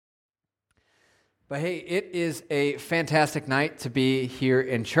But hey, it is a fantastic night to be here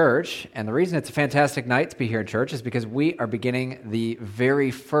in church. And the reason it's a fantastic night to be here in church is because we are beginning the very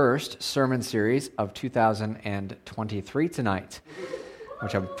first sermon series of 2023 tonight,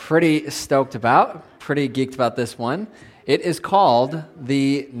 which I'm pretty stoked about, pretty geeked about this one. It is called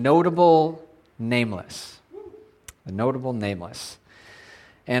the Notable Nameless. The Notable Nameless.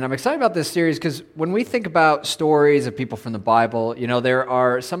 And I'm excited about this series because when we think about stories of people from the Bible, you know, there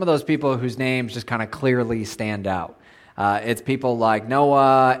are some of those people whose names just kind of clearly stand out. It's people like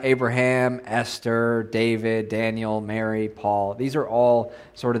Noah, Abraham, Esther, David, Daniel, Mary, Paul. These are all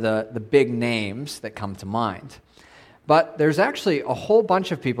sort of the big names that come to mind. But there's actually a whole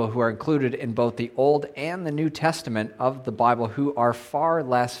bunch of people who are included in both the Old and the New Testament of the Bible who are far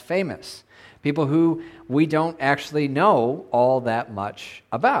less famous. People who we don't actually know all that much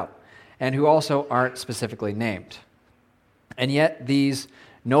about, and who also aren't specifically named. And yet these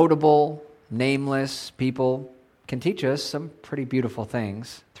notable, nameless people can teach us some pretty beautiful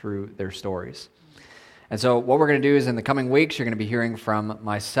things through their stories. And so what we're going to do is in the coming weeks, you're going to be hearing from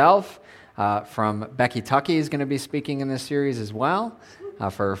myself, from Becky Tuckey is going to be speaking in this series as well,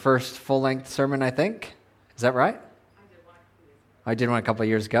 for her first full-length sermon, I think. Is that right? I did one a couple of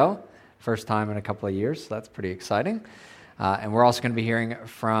years ago. First time in a couple of years, so that's pretty exciting. And we're also going to be hearing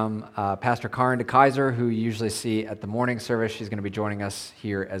from Pastor Karen DeKaiser, who you usually see at the morning service. She's going to be joining us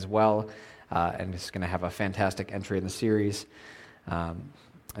here as well, and is going to have a fantastic entry in the series. And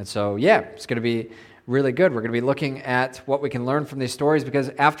so, yeah, it's going to be really good. We're going to be looking at what we can learn from these stories, because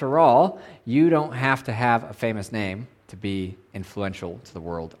after all, you don't have to have a famous name to be influential to the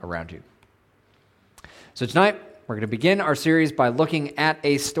world around you. So tonight, we're going to begin our series by looking at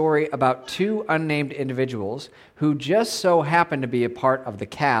a story about two unnamed individuals who just so happen to be a part of the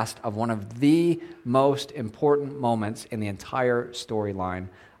cast of one of the most important moments in the entire storyline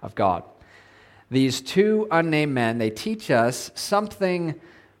of God. These two unnamed men, they teach us something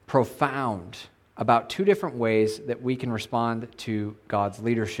profound about two different ways that we can respond to God's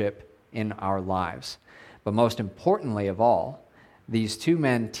leadership in our lives. But most importantly of all, these two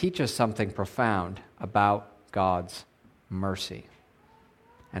men teach us something profound about God's mercy,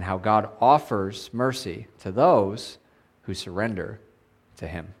 and how God offers mercy to those who surrender to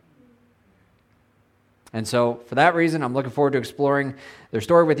Him. And so, for that reason, I'm looking forward to exploring their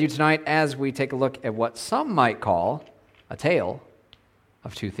story with you tonight as we take a look at what some might call a tale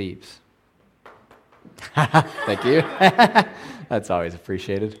of two thieves. Thank you. That's always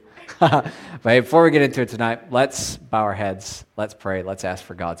appreciated. But hey, before we get into it tonight, let's bow our heads, let's pray, let's ask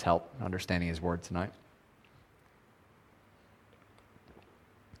for God's help in understanding His Word tonight.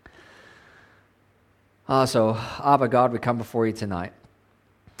 So, Abba, God, we come before you tonight.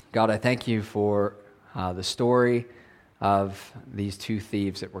 God, I thank you for the story of these two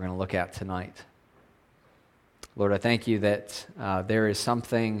thieves that we're going to look at tonight. Lord, I thank you that there is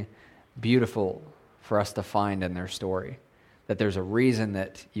something beautiful for us to find in their story, that there's a reason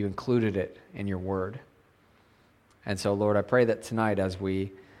that you included it in your word. And so, Lord, I pray that tonight as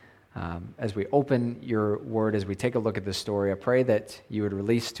we open your word, as we take a look at this story, I pray that you would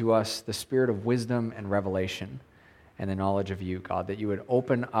release to us the spirit of wisdom and revelation and the knowledge of you, God, that you would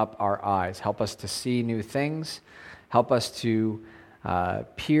open up our eyes, help us to see new things, help us to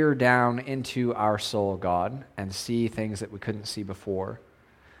peer down into our soul, God, and see things that we couldn't see before.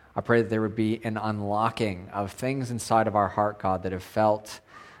 I pray that there would be an unlocking of things inside of our heart, God, that have felt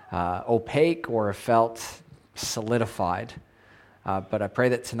opaque or have felt solidified. But I pray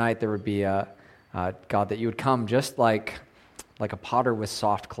that tonight there would be, God, that you would come just like a potter with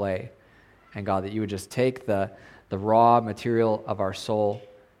soft clay. And God, that you would just take the raw material of our soul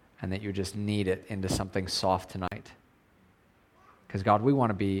and that you would just knead it into something soft tonight. Because God, we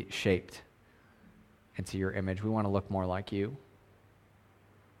want to be shaped into your image. We want to look more like you.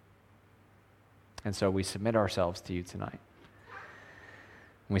 And so we submit ourselves to you tonight.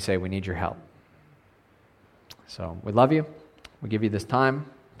 And we say we need your help. So we love you. We give you this time.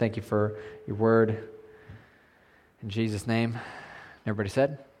 Thank you for your word. In Jesus' name, everybody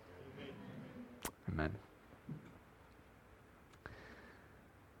said? Amen.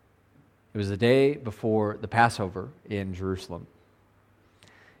 It was the day before the Passover in Jerusalem.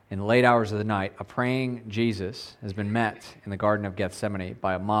 In the late hours of the night, a praying Jesus has been met in the Garden of Gethsemane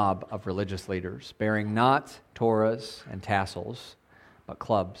by a mob of religious leaders, bearing not Torahs and tassels, but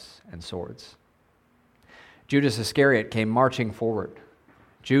clubs and swords. Judas Iscariot came marching forward.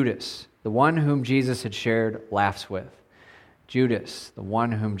 Judas, the one whom Jesus had shared laughs with. Judas, the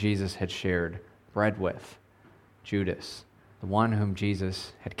one whom Jesus had shared bread with. Judas, the one whom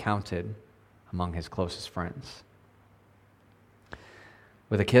Jesus had counted among his closest friends.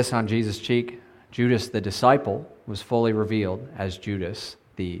 With a kiss on Jesus' cheek, Judas the disciple was fully revealed as Judas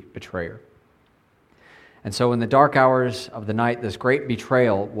the betrayer. And so in the dark hours of the night, this great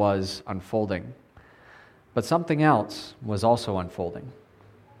betrayal was unfolding. But something else was also unfolding.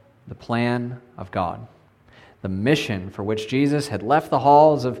 The plan of God. The mission for which Jesus had left the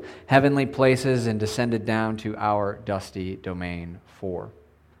halls of heavenly places and descended down to our dusty domain for.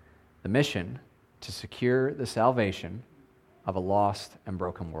 The mission to secure the salvation of a lost and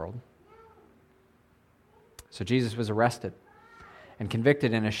broken world. So Jesus was arrested and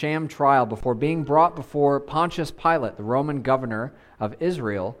convicted in a sham trial before being brought before Pontius Pilate, the Roman governor of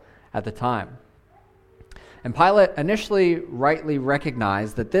Israel at the time. And Pilate initially rightly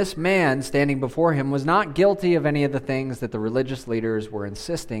recognized that this man standing before him was not guilty of any of the things that the religious leaders were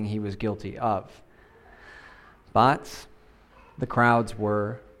insisting he was guilty of. But the crowds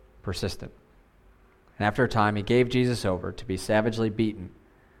were persistent. And after a time, he gave Jesus over to be savagely beaten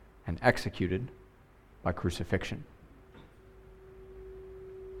and executed by crucifixion.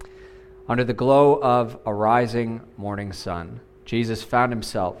 Under the glow of a rising morning sun, Jesus found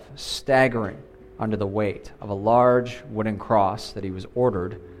himself staggering under the weight of a large wooden cross that he was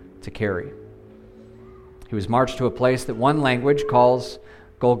ordered to carry. He was marched to a place that one language calls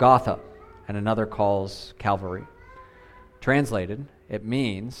Golgotha and another calls Calvary. Translated, it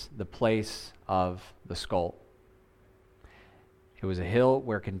means the place of the skull. It was a hill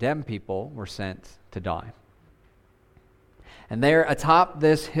where condemned people were sent to die. And there atop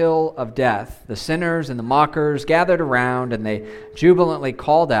this hill of death, the sinners and the mockers gathered around, and they jubilantly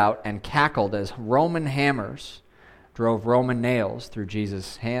called out and cackled as Roman hammers drove Roman nails through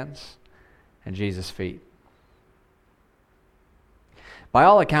Jesus' hands and Jesus' feet. By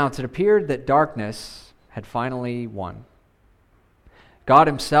all accounts, it appeared that darkness had finally won. God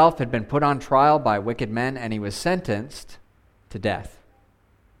himself had been put on trial by wicked men, and he was sentenced to death.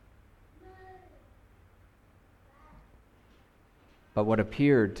 But what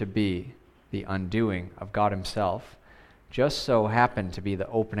appeared to be the undoing of God himself just so happened to be the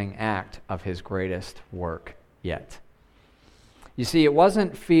opening act of his greatest work yet. You see, it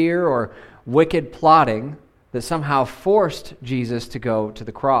wasn't fear or wicked plotting that somehow forced Jesus to go to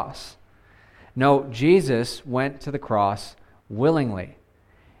the cross. No, Jesus went to the cross willingly.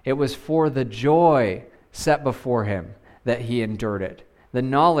 It was for the joy set before him that he endured it. The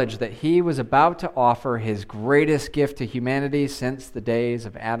knowledge that he was about to offer his greatest gift to humanity since the days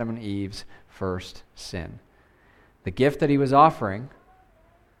of Adam and Eve's first sin. The gift that he was offering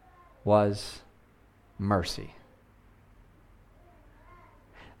was mercy.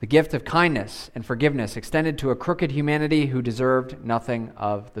 The gift of kindness and forgiveness extended to a crooked humanity who deserved nothing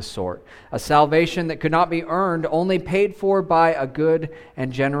of the sort. A salvation that could not be earned, only paid for by a good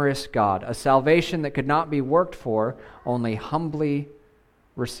and generous God. A salvation that could not be worked for, only humbly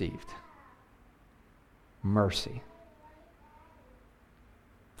received. Mercy.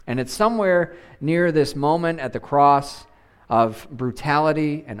 And it's somewhere near this moment at the cross of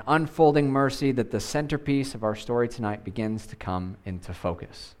brutality and unfolding mercy that the centerpiece of our story tonight begins to come into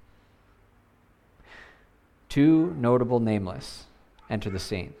focus. Two notable nameless enter the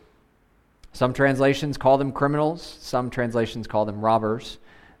scene. Some translations call them criminals, some translations call them robbers,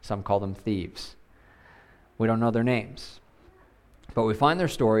 some call them thieves. We don't know their names, but we find their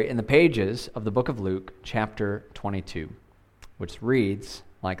story in the pages of the book of Luke, chapter 22, which reads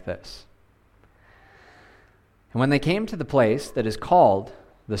like this. And when they came to the place that is called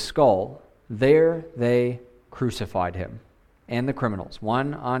the Skull, there they crucified him and the criminals,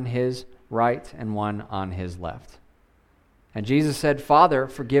 one on his right and one on his left. And Jesus said, Father,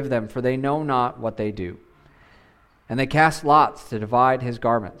 forgive them, for they know not what they do. And they cast lots to divide his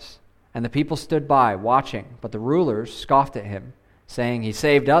garments. And the people stood by, watching, but the rulers scoffed at him, saying, He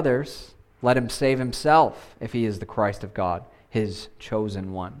saved others, let him save himself, if he is the Christ of God, his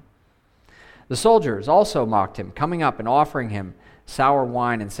chosen one. The soldiers also mocked him, coming up and offering him sour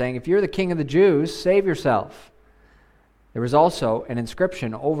wine and saying, If you're the king of the Jews, save yourself. There was also an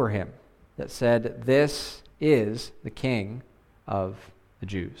inscription over him that said, This is the King of the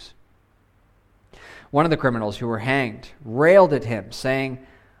Jews. One of the criminals who were hanged railed at him, saying,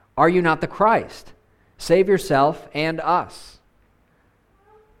 Are you not the Christ? Save yourself and us.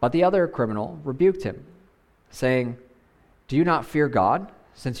 But the other criminal rebuked him, saying, Do you not fear God,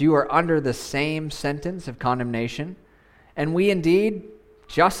 since you are under the same sentence of condemnation? And we indeed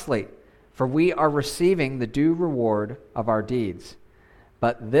justly, for we are receiving the due reward of our deeds.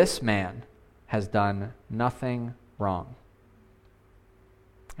 But this man has done nothing wrong.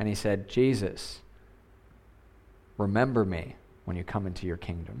 And he said, Jesus, remember me when you come into your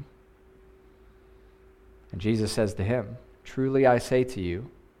kingdom. And Jesus says to him, Truly I say to you,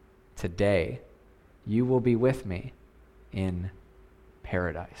 today you will be with me in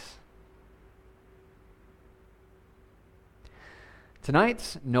paradise.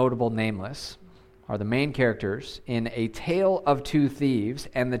 Tonight's Notable Nameless are the main characters in A Tale of Two Thieves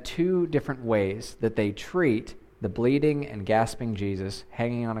and the two different ways that they treat the bleeding and gasping Jesus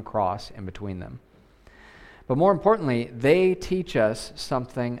hanging on a cross in between them. But more importantly, they teach us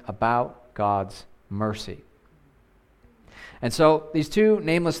something about God's mercy. And so these two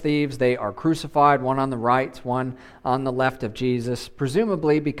nameless thieves, they are crucified, one on the right, one on the left of Jesus,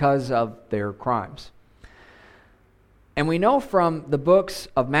 presumably because of their crimes. And we know from the books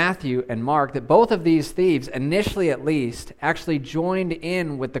of Matthew and Mark that both of these thieves, initially at least, actually joined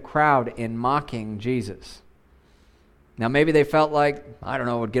in with the crowd in mocking Jesus. Now maybe they felt like,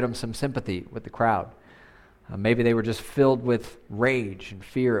 it would get them some sympathy with the crowd. Maybe they were just filled with rage and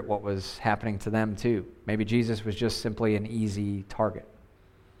fear at what was happening to them too. Maybe Jesus was just simply an easy target.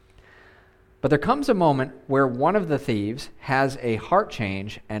 But there comes a moment where one of the thieves has a heart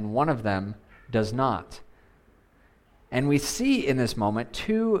change and one of them does not. And we see in this moment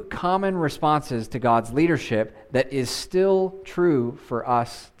two common responses to God's leadership that is still true for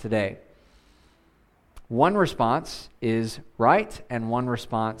us today. One response is right and one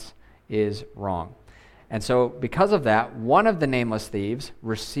response is wrong. And so because of that, one of the nameless thieves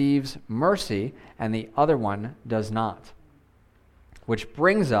receives mercy and the other one does not. Which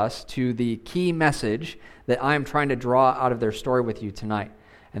brings us to the key message that I am trying to draw out of their story with you tonight.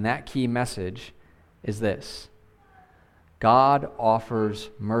 And that key message is this: God offers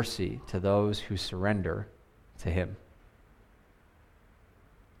mercy to those who surrender to Him.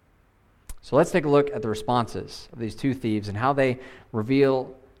 So let's take a look at the responses of these two thieves and how they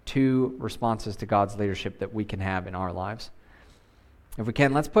reveal two responses to God's leadership that we can have in our lives. If we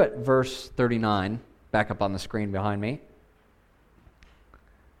can, let's put verse 39 back up on the screen behind me.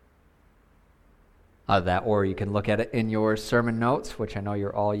 Or you can look at it in your sermon notes, which I know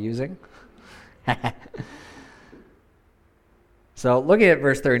you're all using. So looking at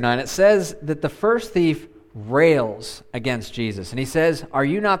verse 39, it says that the first thief rails against Jesus. And he says, "Are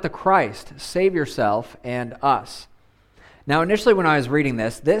you not the Christ? Save yourself and us." Now, initially when I was reading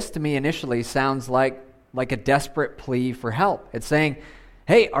this to me initially sounds like a desperate plea for help. It's saying,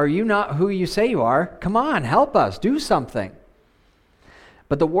 hey, are you not who you say you are? Come on, help us, do something.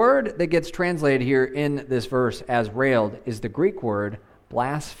 But the word that gets translated here in this verse as railed is the Greek word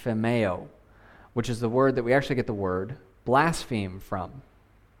blasphemeo, which is the word that we actually get the word blaspheme from.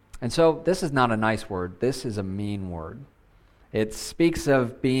 And so this is not a nice word. This is a mean word. It speaks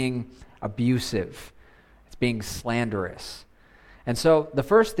of being abusive. It's being slanderous. And so the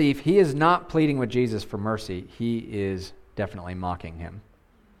first thief, he is not pleading with Jesus for mercy. He is definitely mocking him.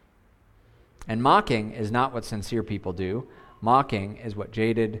 And mocking is not what sincere people do. Mocking is what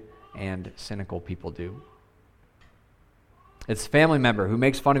jaded and cynical people do. It's the family member who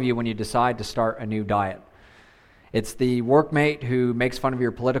makes fun of you when you decide to start a new diet. It's the workmate who makes fun of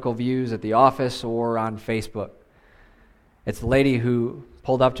your political views at the office or on Facebook. It's the lady who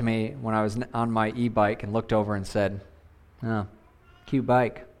pulled up to me when I was on my e-bike and looked over and said, "Oh, cute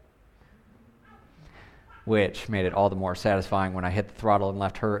bike." Which made it all the more satisfying when I hit the throttle and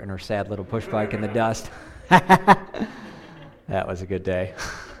left her and her sad little push bike in the dust. That was a good day.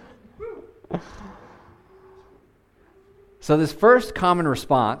 So this first common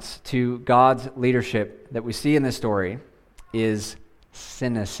response to God's leadership that we see in this story is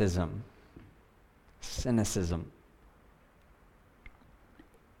cynicism. Cynicism.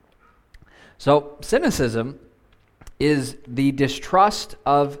 So cynicism is the distrust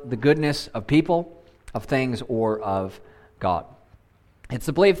of the goodness of people, of things, or of God. It's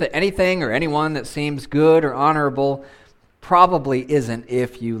the belief that anything or anyone that seems good or honorable probably isn't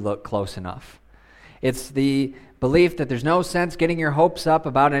if you look close enough. It's the belief that there's no sense getting your hopes up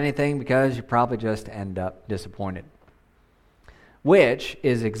about anything because you probably just end up disappointed. Which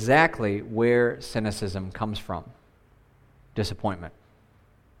is exactly where cynicism comes from. Disappointment.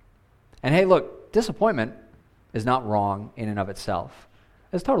 And hey, look, disappointment is not wrong in and of itself.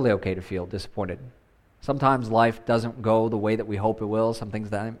 It's totally okay to feel disappointed. Sometimes life doesn't go the way that we hope it will.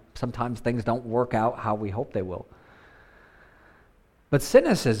 Sometimes things don't work out how we hope they will. But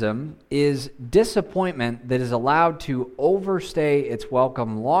cynicism is disappointment that is allowed to overstay its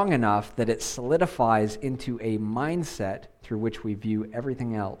welcome long enough that it solidifies into a mindset through which we view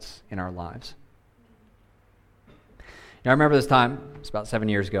everything else in our lives. Now, I remember this time, it's about 7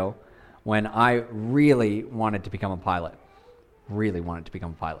 years ago, when I really wanted to become a pilot.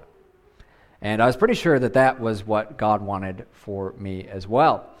 And I was pretty sure that was what God wanted for me as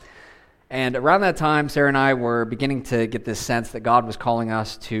well. And around that time, Sarah and I were beginning to get this sense that God was calling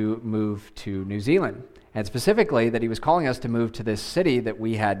us to move to New Zealand. And specifically, that he was calling us to move to this city that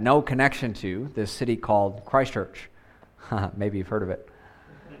we had no connection to, this city called Christchurch. Maybe you've heard of it.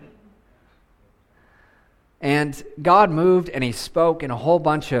 And God moved and he spoke in a whole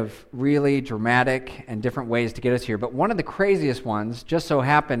bunch of really dramatic and different ways to get us here. But one of the craziest ones just so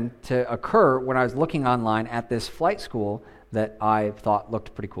happened to occur when I was looking online at this flight school that I thought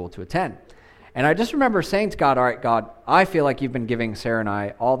looked pretty cool to attend. And I just remember saying to God, all right, God, I feel like you've been giving Sarah and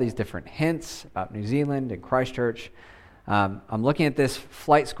I all these different hints about New Zealand and Christchurch. I'm looking at this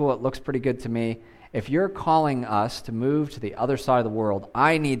flight school. It looks pretty good to me. If you're calling us to move to the other side of the world,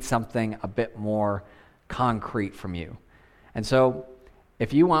 I need something a bit more concrete from you. And so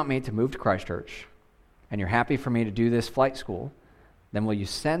if you want me to move to Christchurch and you're happy for me to do this flight school, then will you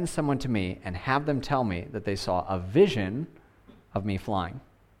send someone to me and have them tell me that they saw a vision of me flying?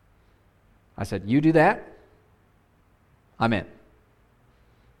 I said, you do that, I'm in.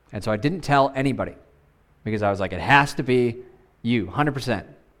 And so I didn't tell anybody because I was like, it has to be you, 100%.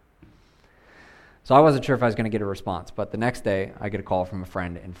 So I wasn't sure if I was going to get a response, but the next day I get a call from a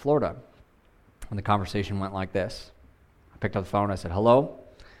friend in Florida. And the conversation went like this. I picked up the phone, I said, hello?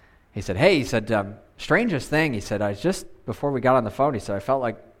 He said, hey, strangest thing, he said, before we got on the phone, he said,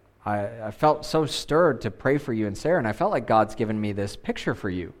 I felt so stirred to pray for you and Sarah, and I felt like God's given me this picture for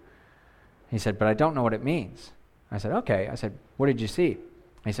you. He said, but I don't know what it means. I said, okay. I said, what did you see?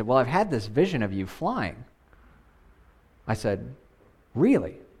 He said, well, I've had this vision of you flying. I said,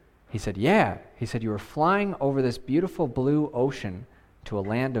 really? He said, yeah. He said, you were flying over this beautiful blue ocean to a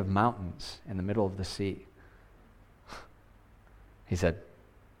land of mountains in the middle of the sea. He said,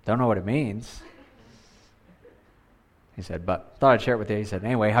 don't know what it means. He said, but thought I'd share it with you. He said,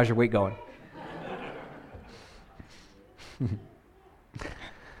 anyway, how's your week going?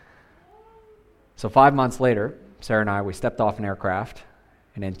 So 5 months later, Sarah and I, we stepped off an aircraft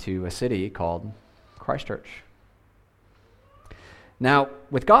and into a city called Christchurch. Now,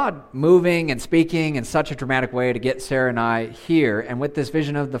 with God moving and speaking in such a dramatic way to get Sarah and I here, and with this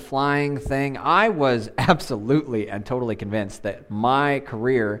vision of the flying thing, I was absolutely and totally convinced that my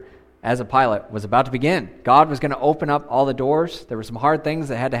career as a pilot was about to begin. God was going to open up all the doors. There were some hard things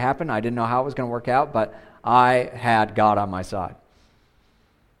that had to happen. I didn't know how it was going to work out, but I had God on my side.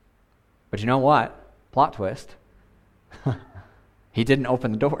 But you know what? Plot twist. He didn't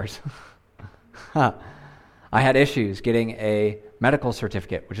open the doors. I had issues getting a medical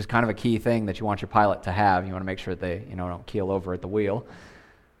certificate, which is kind of a key thing that you want your pilot to have. You want to make sure that they don't keel over at the wheel.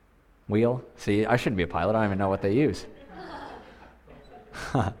 Wheel? See, I shouldn't be a pilot. I don't even know what they use.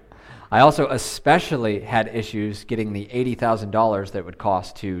 I also especially had issues getting the $80,000 that it would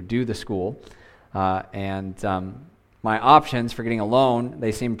cost to do the school. My options for getting a loan,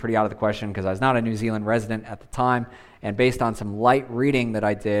 they seemed pretty out of the question because I was not a New Zealand resident at the time. And based on some light reading that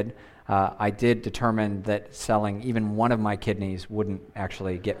I did determine that selling even one of my kidneys wouldn't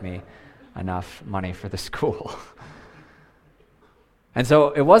actually get me enough money for the school. And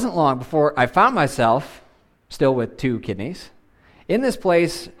so it wasn't long before I found myself, still with 2 kidneys, in this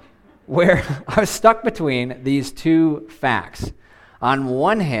place where I was stuck between these 2 facts. On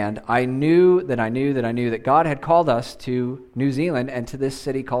one hand, I knew that God had called us to New Zealand and to this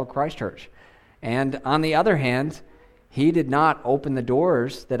city called Christchurch. And on the other hand, he did not open the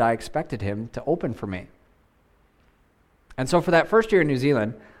doors that I expected him to open for me. And so for that first year in New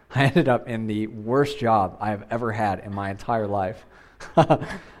Zealand, I ended up in the worst job I have ever had in my entire life.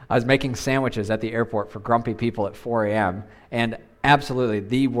 I was making sandwiches at the airport for grumpy people at 4 a.m., and absolutely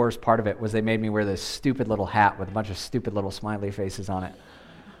the worst part of it was they made me wear this stupid little hat with a bunch of stupid little smiley faces on it.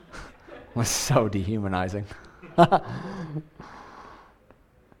 It was so dehumanizing. Now,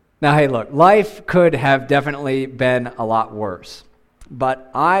 hey, look, life could have definitely been a lot worse, but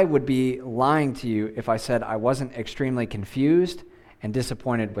I would be lying to you if I said I wasn't extremely confused and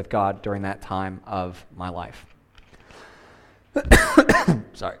disappointed with God during that time of my life.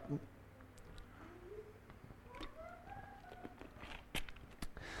 Sorry.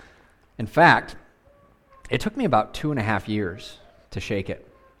 In fact, it took me about 2.5 years to shake it.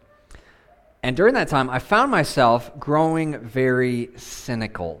 And during that time, I found myself growing very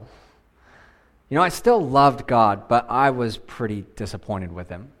cynical. I still loved God, but I was pretty disappointed with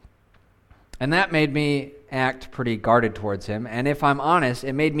him. And that made me act pretty guarded towards him. And if I'm honest,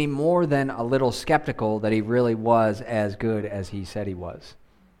 it made me more than a little skeptical that he really was as good as he said he was.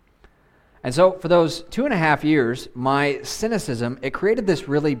 And so for those 2.5 years, my cynicism, it created this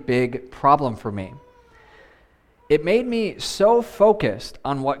really big problem for me. It made me so focused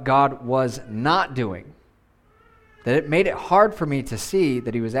on what God was not doing that it made it hard for me to see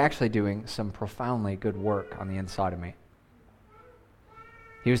that he was actually doing some profoundly good work on the inside of me.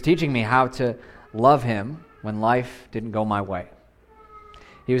 He was teaching me how to love him when life didn't go my way.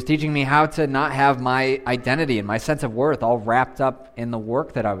 He was teaching me how to not have my identity and my sense of worth all wrapped up in the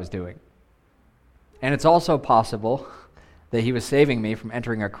work that I was doing. And it's also possible that he was saving me from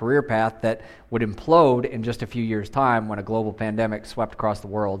entering a career path that would implode in just a few years' time when a global pandemic swept across the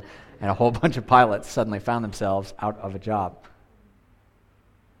world and a whole bunch of pilots suddenly found themselves out of a job.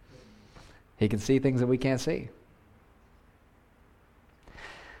 He can see things that we can't see.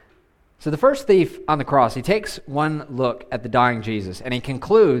 So the first thief on the cross, he takes one look at the dying Jesus, and he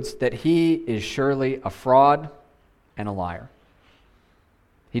concludes that he is surely a fraud and a liar.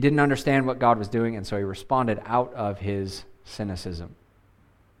 He didn't understand what God was doing, and so he responded out of his cynicism.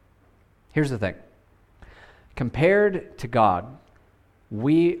 Here's the thing. Compared to God,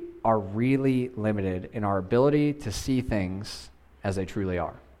 we are really limited in our ability to see things as they truly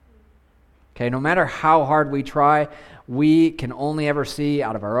are. Okay, no matter how hard we try, we can only ever see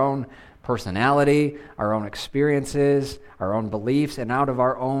out of our own personality, our own experiences, our own beliefs, and out of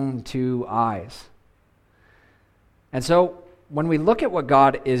our own two eyes. And so when we look at what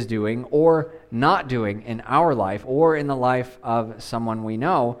God is doing or not doing in our life or in the life of someone we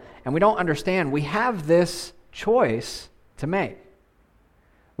know, and we don't understand, we have this choice to make.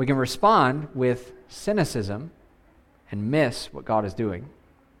 We can respond with cynicism and miss what God is doing,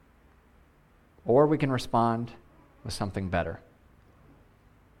 or we can respond with something better.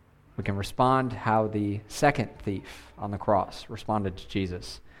 We can respond how the second thief on the cross responded to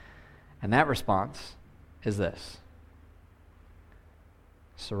Jesus. And that response is this: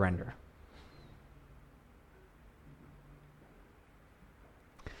 surrender.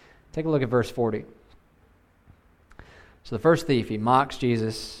 Take a look at verse 40. So the first thief, he mocks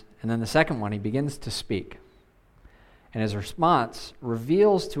Jesus, and then the second one, he begins to speak. And his response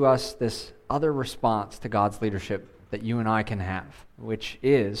reveals to us this other response to God's leadership that you and I can have, which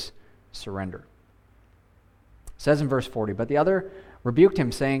is surrender. It says in verse 40, but the other rebuked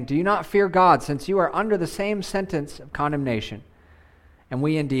him, saying, do you not fear God, since you are under the same sentence of condemnation? And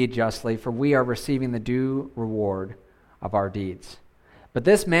we indeed justly, for we are receiving the due reward of our deeds. But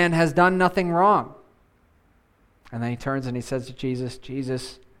this man has done nothing wrong. And then he turns and he says to Jesus,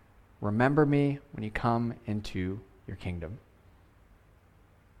 Jesus, remember me when you come into your kingdom.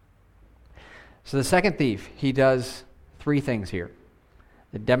 So the second thief, he does three things here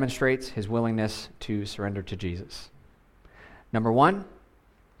that demonstrates his willingness to surrender to Jesus. Number one,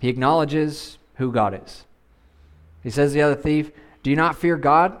 he acknowledges who God is. He says to the other thief, do you not fear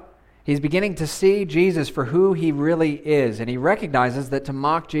God? He's beginning to see Jesus for who he really is, and he recognizes that to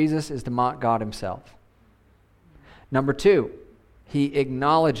mock Jesus is to mock God himself. Number two, he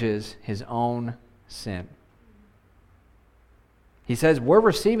acknowledges his own sin. He says, we're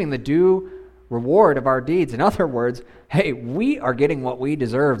receiving the due reward of our deeds. In other words, hey, we are getting what we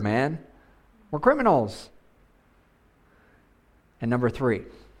deserve, man. We're criminals. And number three,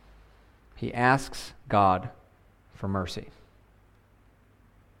 he asks God for mercy.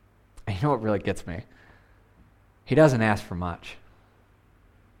 And you know what really gets me? He doesn't ask for much.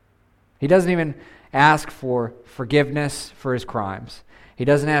 He doesn't even ask for forgiveness for his crimes. He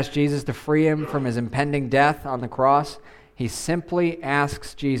doesn't ask Jesus to free him from his impending death on the cross. He simply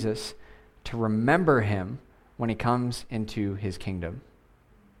asks Jesus to remember him when he comes into his kingdom.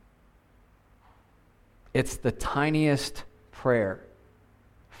 It's the tiniest prayer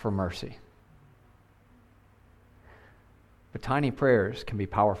for mercy. But tiny prayers can be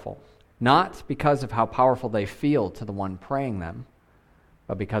powerful, not because of how powerful they feel to the one praying them,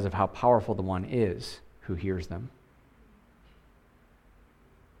 but because of how powerful the one is who hears them.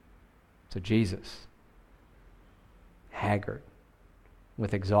 So Jesus, haggard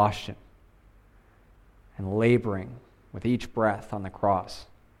with exhaustion and laboring with each breath on the cross,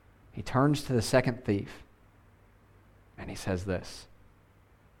 he turns to the second thief and he says this,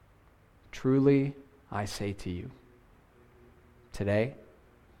 truly I say to you, today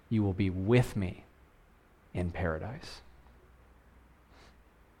you will be with me in paradise.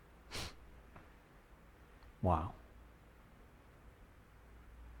 Wow.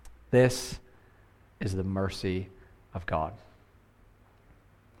 This is the mercy of God.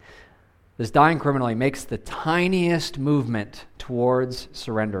 This dying criminal, he makes the tiniest movement towards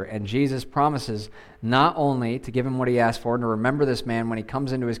surrender, and Jesus promises not only to give him what he asked for and to remember this man when he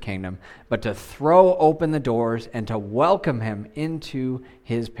comes into his kingdom, but to throw open the doors and to welcome him into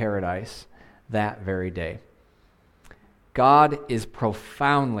his paradise that very day. God is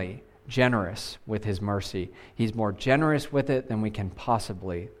profoundly generous with his mercy. He's more generous with it than we can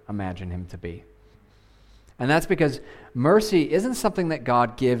possibly imagine him to be. And that's because mercy isn't something that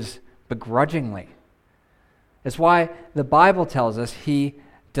God gives begrudgingly. It's why the Bible tells us he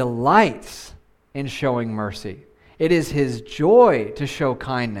delights in showing mercy. It is his joy to show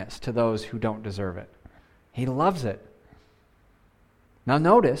kindness to those who don't deserve it. He loves it. Now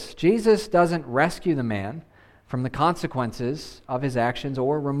notice, Jesus doesn't rescue the man from the consequences of his actions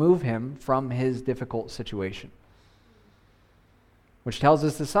or remove him from his difficult situation. Which tells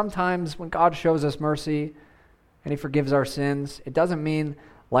us that sometimes when God shows us mercy and he forgives our sins, it doesn't mean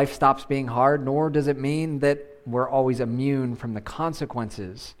life stops being hard, nor does it mean that we're always immune from the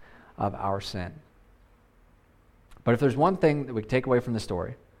consequences of our sin. But if there's one thing that we can take away from the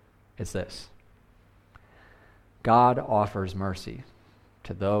story, it's this. God offers mercy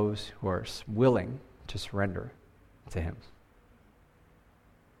to those who are willing to surrender to him.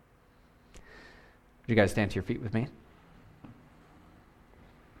 Would you guys stand to your feet with me?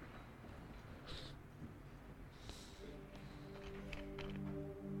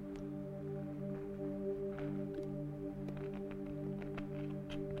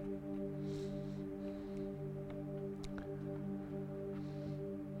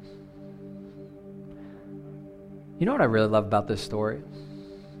 You know what I really love about this story?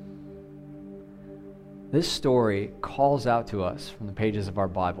 This story calls out to us from the pages of our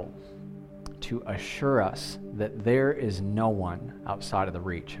Bible to assure us that there is no one outside of the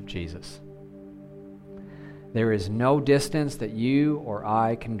reach of Jesus. There is no distance that you or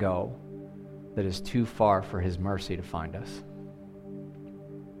I can go that is too far for his mercy to find us.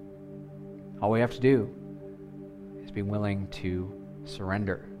 All we have to do is be willing to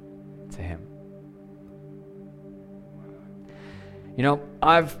surrender to him. You know,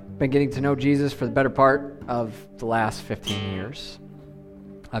 I've been getting to know Jesus for the better part of the last 15 years.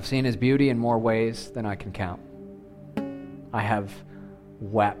 I've seen his beauty in more ways than I can count. I have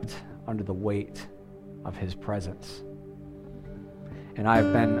wept under the weight of his presence. And I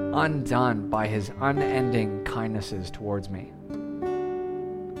have been undone by his unending kindnesses towards me.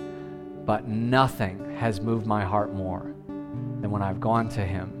 But nothing has moved my heart more than when I've gone to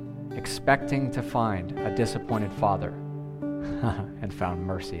him expecting to find a disappointed father and found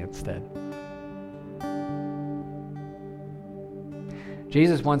mercy instead.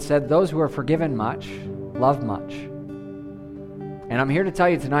 Jesus once said, "Those who are forgiven much, love much." And I'm here to tell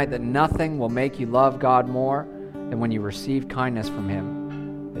you tonight that nothing will make you love God more than when you receive kindness from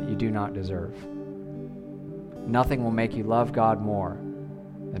him that you do not deserve. Nothing will make you love God more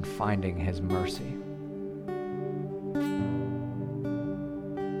than finding his mercy.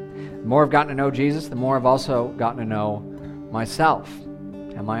 The more I've gotten to know Jesus, the more I've also gotten to know myself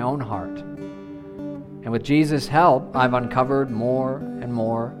and my own heart. And with Jesus' help, I've uncovered more and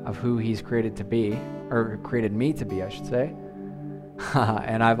more of who he's created to be, or created me to be, I should say.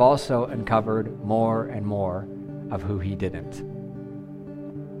 And I've also uncovered more and more of who he didn't.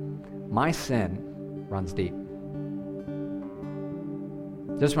 My sin runs deep.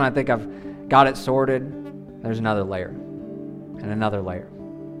 Just when I think I've got it sorted, there's another layer, and another layer,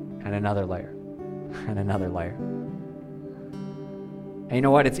 and another layer, and another layer. And you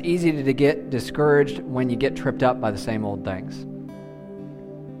know what? It's easy to get discouraged when you get tripped up by the same old things.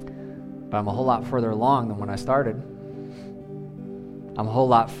 But I'm a whole lot further along than when I started. I'm a whole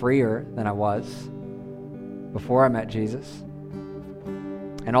lot freer than I was before I met Jesus.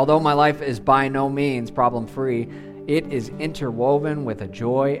 And although my life is by no means problem-free, it is interwoven with a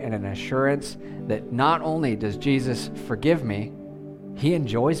joy and an assurance that not only does Jesus forgive me, he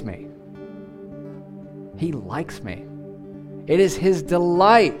enjoys me. He likes me. It is his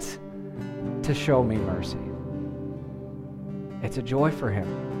delight to show me mercy. It's a joy for him.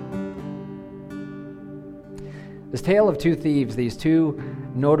 This tale of two thieves, these two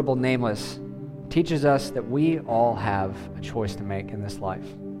notable nameless, teaches us that we all have a choice to make in this life.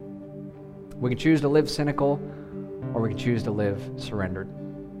 We can choose to live cynical, or we can choose to live surrendered.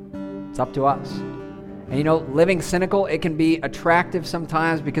 It's up to us. And you know, living cynical, it can be attractive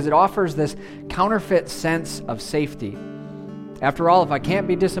sometimes because it offers this counterfeit sense of safety. After all, if I can't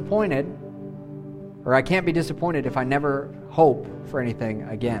be disappointed, or I can't be disappointed if I never hope for anything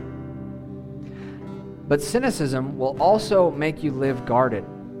again. But cynicism will also make you live guarded.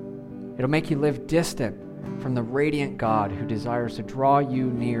 It'll make you live distant from the radiant God who desires to draw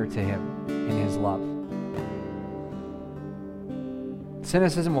you near to him in his love.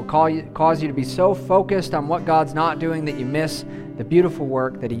 Cynicism will cause you to be so focused on what God's not doing that you miss the beautiful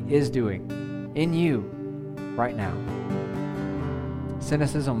work that he is doing in you right now.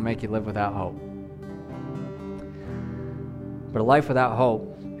 Cynicism will make you live without hope. But a life without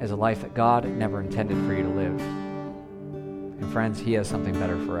hope is a life that God never intended for you to live. And friends, he has something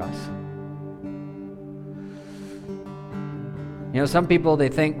better for us. You know, some people, they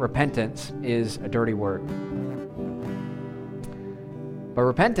think repentance is a dirty word. But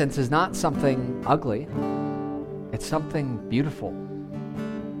repentance is not something ugly. It's something beautiful.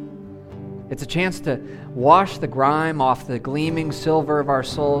 It's a chance to wash the grime off the gleaming silver of our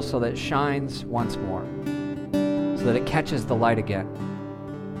souls so that it shines once more, so that it catches the light again,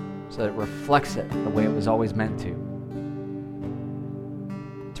 so that it reflects it the way it was always meant to.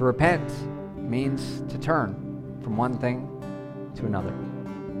 To repent means to turn from one thing to another.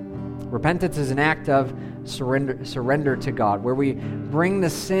 Repentance is an act of surrender to God, where we bring the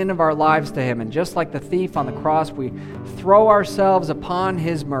sin of our lives to Him, and just like the thief on the cross, we throw ourselves upon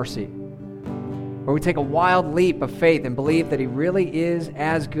His mercy, where we take a wild leap of faith and believe that He really is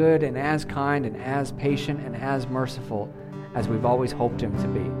as good and as kind and as patient and as merciful as we've always hoped Him to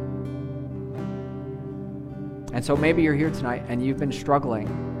be. And so maybe you're here tonight and you've been struggling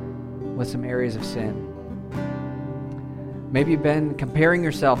with some areas of sin. Maybe you've been comparing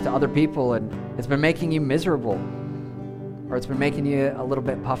yourself to other people and it's been making you miserable, or it's been making you a little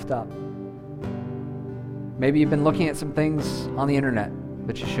bit puffed up. Maybe you've been looking at some things on the internet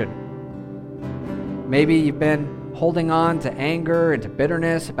that you shouldn't. Maybe you've been holding on to anger and to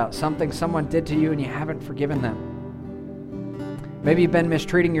bitterness about something someone did to you and you haven't forgiven them. Maybe you've been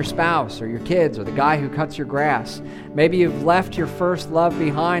mistreating your spouse or your kids or the guy who cuts your grass. Maybe you've left your first love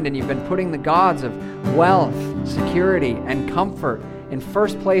behind and you've been putting the gods of wealth, security, and comfort in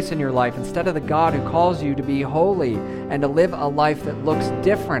first place in your life instead of the God who calls you to be holy and to live a life that looks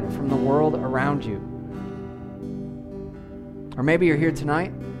different from the world around you. Or maybe you're here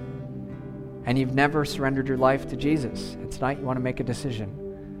tonight and you've never surrendered your life to Jesus. And tonight you want to make a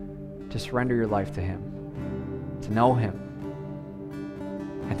decision to surrender your life to Him, to know Him,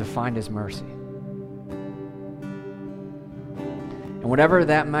 and to find His mercy. And whatever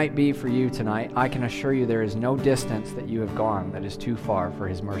that might be for you tonight, I can assure you there is no distance that you have gone that is too far for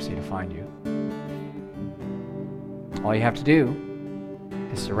His mercy to find you. All you have to do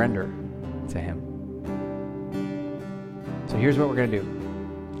is surrender to Him. So here's what we're going to do.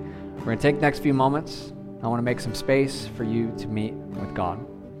 We're going to take the next few moments. I want to make some space for you to meet with God.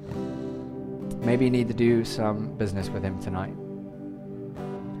 Maybe you need to do some business with Him tonight.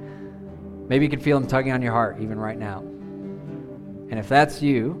 Maybe you can feel Him tugging on your heart even right now. And if that's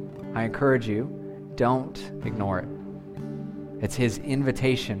you, I encourage you, don't ignore it. It's His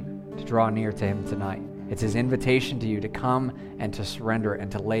invitation to draw near to Him tonight. It's His invitation to you to come and to surrender and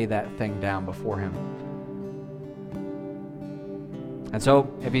to lay that thing down before Him. And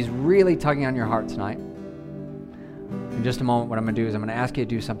so, if He's really tugging on your heart tonight, in just a moment, what I'm going to do is I'm going to ask you to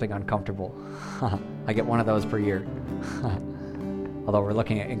do something uncomfortable. I get one of those per year. Although we're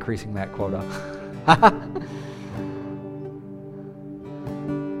looking at increasing that quota.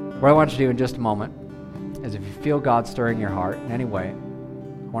 What I want you to do in just a moment is if you feel God stirring your heart in any way, I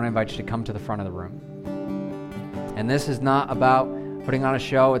want to invite you to come to the front of the room. And this is not about putting on a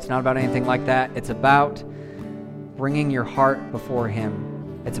show. It's not about anything like that. It's about bringing your heart before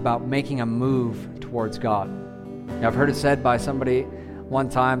Him. It's about making a move towards God. Now, I've heard it said by somebody one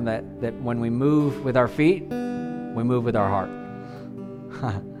time that when we move with our feet, we move with our heart.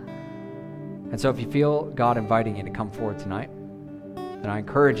 And so if you feel God inviting you to come forward tonight, then I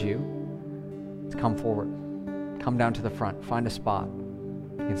encourage you to come forward. Come down to the front. Find a spot.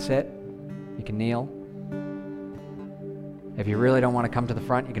 You can sit. You can kneel. If you really don't want to come to the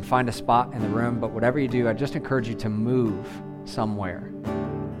front, you can find a spot in the room. But whatever you do, I just encourage you to move somewhere,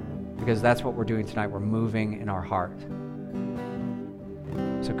 because that's what we're doing tonight. We're moving in our heart.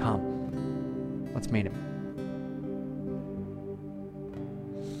 So come. Let's meet Him.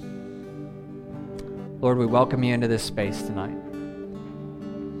 Lord, we welcome you into this space tonight.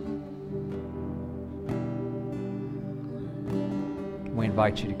 We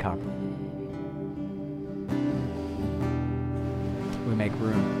invite you to come. We make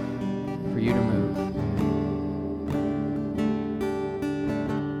room for you to move.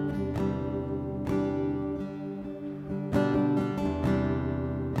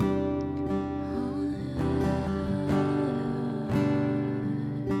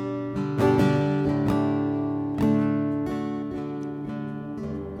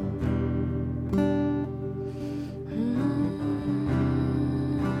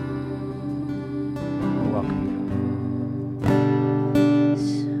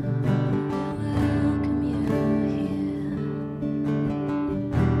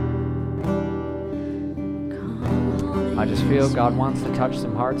 I just feel God wants to touch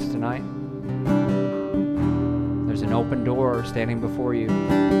some hearts tonight. There's an open door standing before you.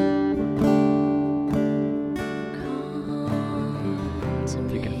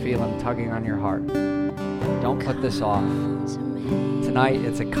 If you can feel Him tugging on your heart, don't put this off. Tonight,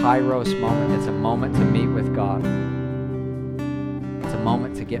 it's a Kairos moment. It's a moment to meet with God. It's a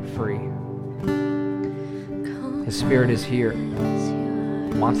moment to get free. His Spirit is here.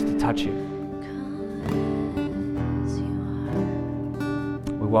 He wants to touch you.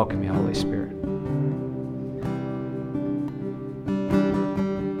 We welcome you, Holy Spirit.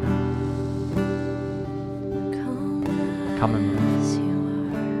 Come and move.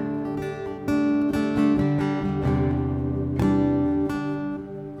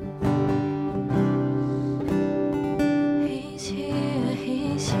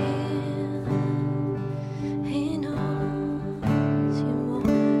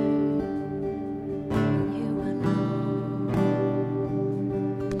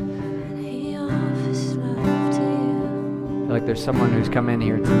 There's someone who's come in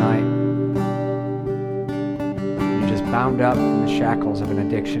here tonight. You're just bound up in the shackles of an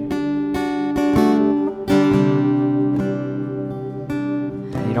addiction.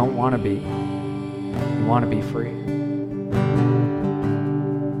 And you don't want to be. You want to be free.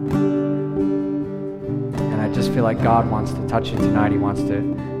 And I just feel like God wants to touch you tonight. He wants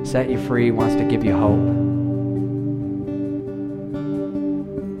to set you free. He wants to give you hope.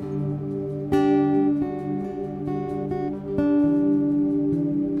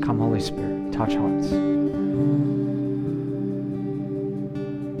 Holy Spirit, touch hearts. I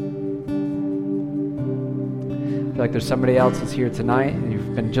feel like there's somebody else that's here tonight and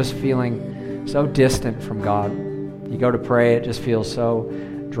you've been just feeling so distant from God. You go to pray, it just feels so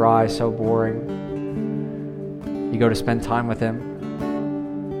dry, so boring. You go to spend time with Him,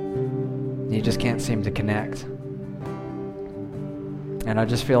 and you just can't seem to connect. And I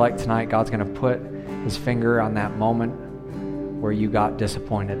just feel like tonight God's going to put His finger on that moment where you got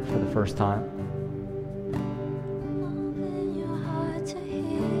disappointed for the first time.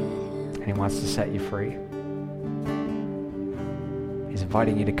 And He wants to set you free. He's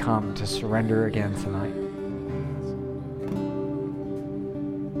inviting you to come, to surrender again tonight.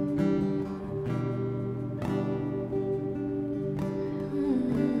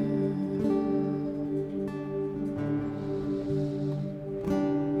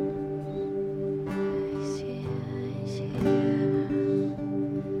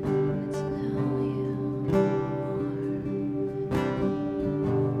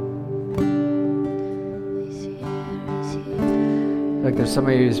 Like there's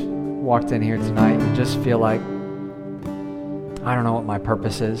somebody who's walked in here tonight and just feel like, I don't know what my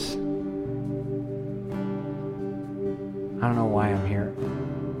purpose is. I don't know why I'm here.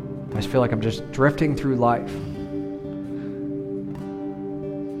 I just feel like I'm just drifting through life.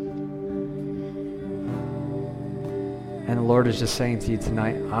 And the Lord is just saying to you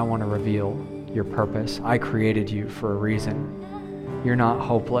tonight, I want to reveal your purpose. I created you for a reason. You're not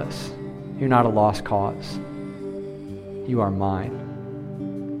hopeless. You're not a lost cause. You are mine.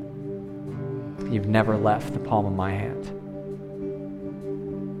 You've never left the palm of my hand.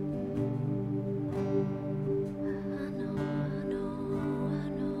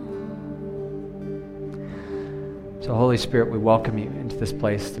 So Holy Spirit, we welcome you into this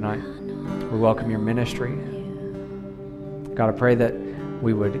place tonight. We welcome your ministry. God, I pray that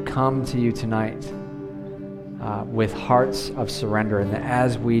we would come to you tonight with hearts of surrender, and that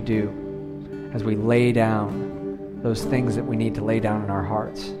as we do, as we lay down those things that we need to lay down in our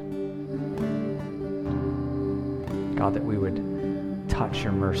hearts, God, that we would touch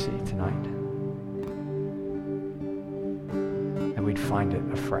your mercy tonight, and we'd find it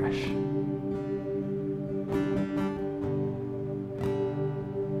afresh.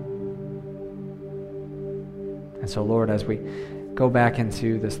 And so, Lord, as we go back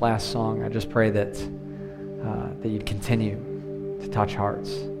into this last song, I just pray that that you'd continue to touch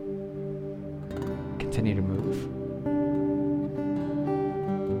hearts, continue to move.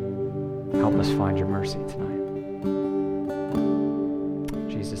 Help us find your mercy tonight.